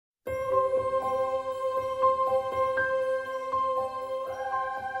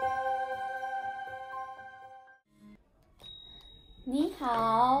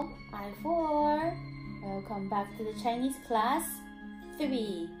hao, I for. Welcome back to the Chinese class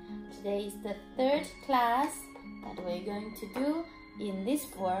 3. Today is the 3rd class that we're going to do in this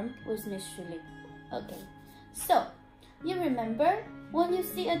form with Miss Shulin. Okay, so you remember when you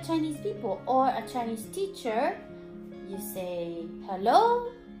see a Chinese people or a Chinese teacher, you say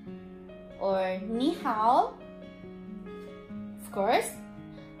hello or ni hao. Of course,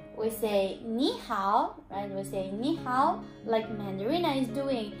 we say ni hao, right? We say ni hao like Mandarina is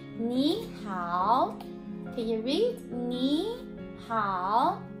doing. Ni hao. Can you read? Ni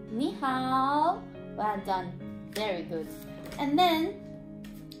hao. Ni hao. Well done. Very good. And then,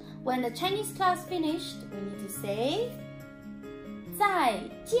 when the Chinese class finished, we need to say 再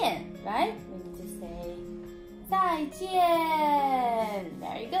见, right? We need to say 再见.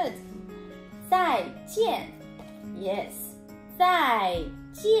 Very good. 再见. Yes. 再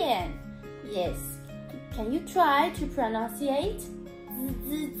见. Yes. Can you try to pronunciate?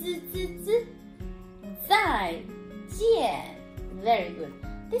 再见. Very good.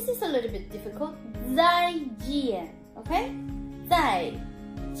 This is a little bit difficult. 再见. Okay? 再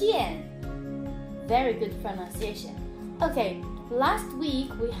见. Very good pronunciation. Okay, last week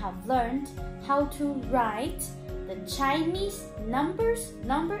we have learned how to write the Chinese numbers,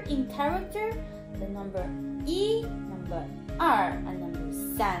 number in character, the number 一, number 二, and number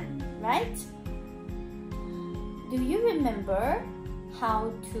三, right? Do you remember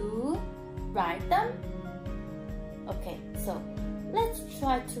how to write them? Okay, so let's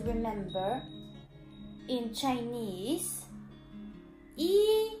try to remember. In Chinese,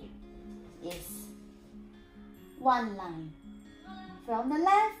 一 is one line from the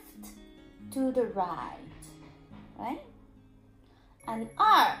left to the right? And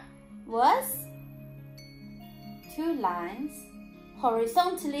二 was 2 lines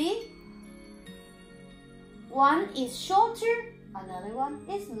horizontally. One is shorter, another one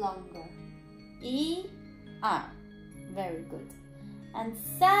is longer. 一二. Very good. And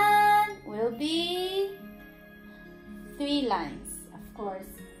三 will be 3 lines. Of course,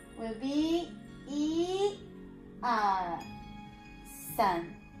 will be 一二三.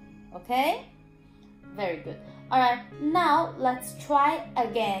 Okay? Very good. Alright, now let's try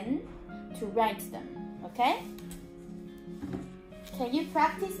again to write them. Okay? Can you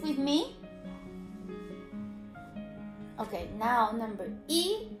practice with me? Okay, now number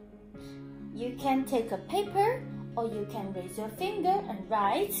一. You can take a paper or you can raise your finger and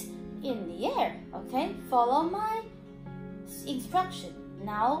write in the air. Okay? Follow my instruction.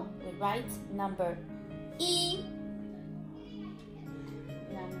 Now we write number 一.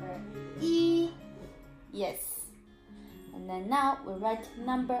 Number 一. Yes. And then now we write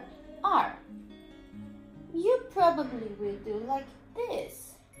number 二. You probably will do like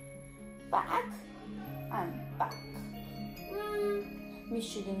this. Back and back. Miss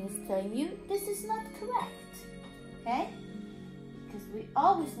Shulin is telling you this is not correct. Okay? Because we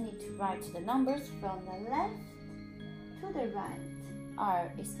always need to write the numbers from the left to the right.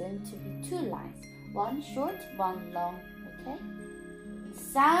 R is going to be 2 lines. One short, one long. Okay?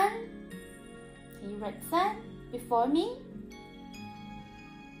 三. Can you write 三 before me?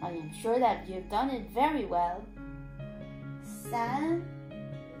 I am sure that you've done it very well. 三.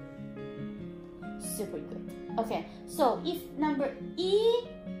 Super good. Okay, so if number 一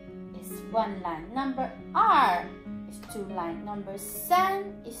is 1 line, number 二 is 2 lines, number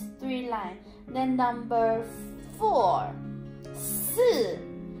三 is 3 lines, then number 4, 四,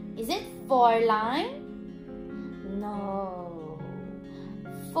 is it 4 line? No.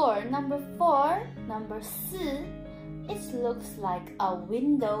 4, number 4, number 四, it looks like a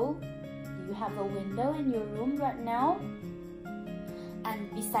window. Do you have a window in your room right now? And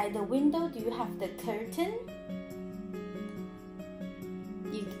beside the window, do you have the curtain?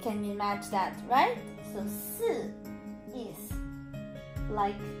 You can imagine that, right? So 四 is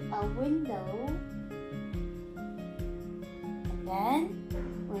like a window. And then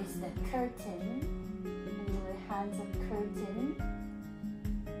with the curtain, we will have the curtain.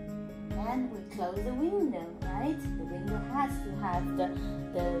 And we close the window, right? The window has to have the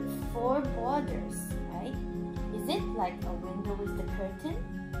 4 borders, right? Is it like a window with the curtain?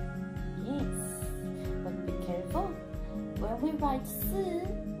 Yes. But be careful. When we write 四,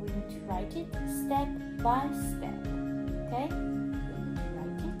 we need to write it step by step. Okay? We need to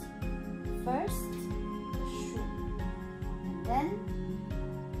write it first, shu, and then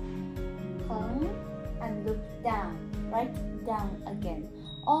横 and look down. Write down again.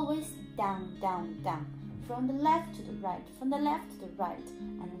 Always down, down, down. From the left to the right, from the left to the right,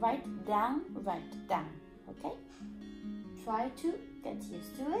 and write down, okay? Try to get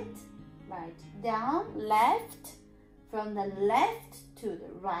used to it. Write down, left, from the left to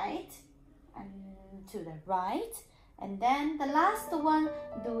the right and to the right. And then the last one,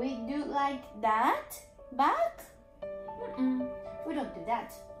 do we do like that? Back? We don't do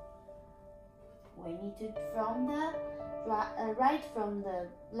that. We need to from the right from the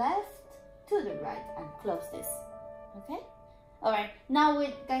left to the right and close this. Okay? Alright, now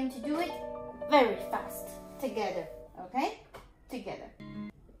we're going to do it very fast together. Okay? Together.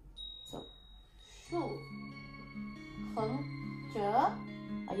 So, 竖横折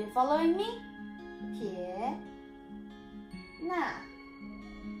Are you following me? 撇捺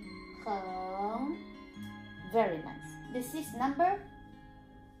横 Very nice. This is number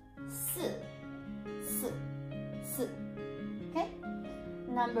 4. Okay?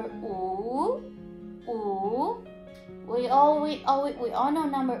 Number 5. We all know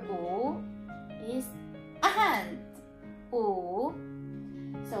number 5 is a hand. 5.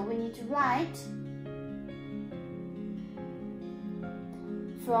 So we need to write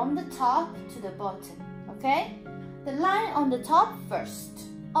from the top to the bottom. Okay? The line on the top first.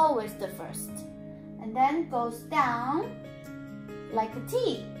 Always the first. And then goes down like a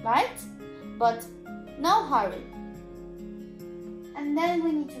T, right? But no hurry. And then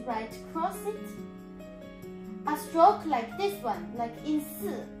we need to write cross it. A stroke like this one, like in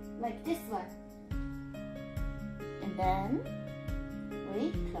 4, like this one. And then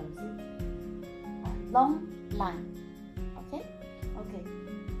we close it. A long line. Okay? Okay.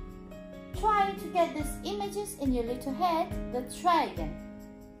 Try to get these images in your little head. Let's try again.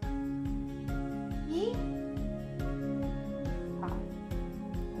 E, R.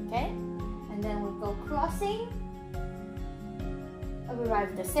 Okay? And then we go crossing. We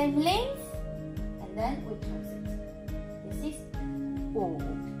write the same length. And then we close it. This is O.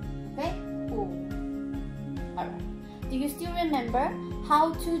 Okay? O. Alright. Do you still remember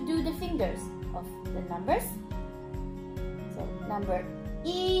how to do the fingers of the numbers? So, number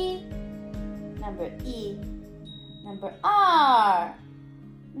E, number E, number R,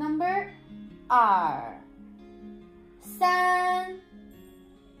 number R. 3,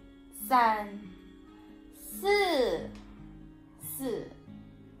 3, 4, 4,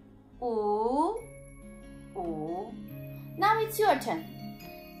 5, 5. Now it's your turn.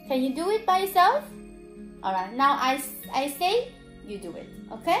 Can you do it by yourself? Alright, now I say, you do it,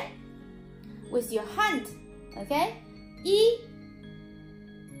 okay? With your hand, okay? E,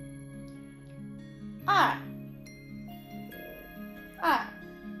 R, R,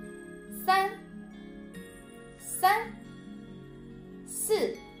 3,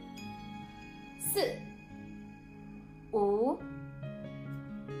 3, 4,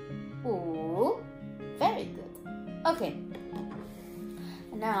 4, 5, 5. Very good. Okay.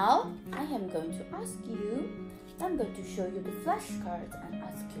 Now I am going to ask you. I'm going to show you the flashcards and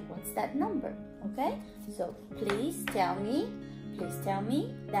ask you what's that number. Okay? So please tell me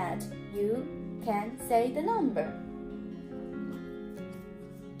that you can say the number.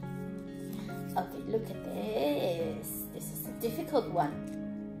 Okay, look at this. This is a difficult one.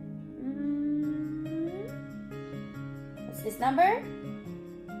 What's this number?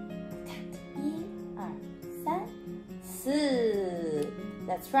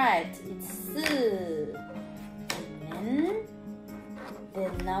 That's right, it's 4. And the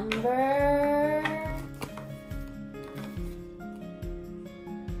number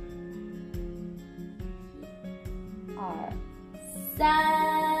are 3.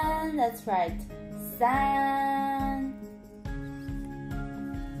 That's right, 3.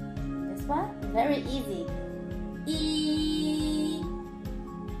 This one, very easy. E.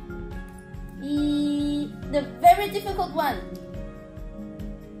 The very difficult one.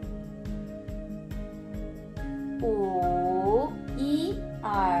 5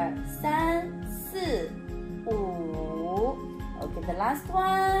 1 2 3 4 5. Okay, the last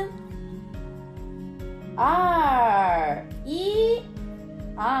one. R. E.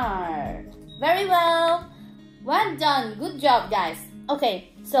 R. Very well. Well done. Good job, guys. Okay,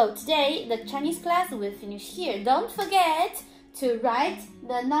 so today the Chinese class will finish here. Don't forget to write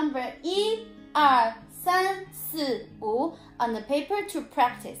the number E, R, 3 4 5 on the paper to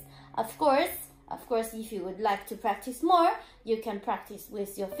practice. Of course, if you would like to practice more, you can practice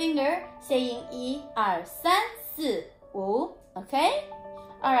with your finger saying 1 2 3 4 5. Okay?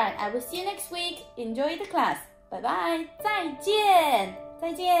 Alright, I will see you next week. Enjoy the class. Bye bye.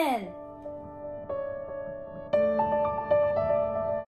 再见。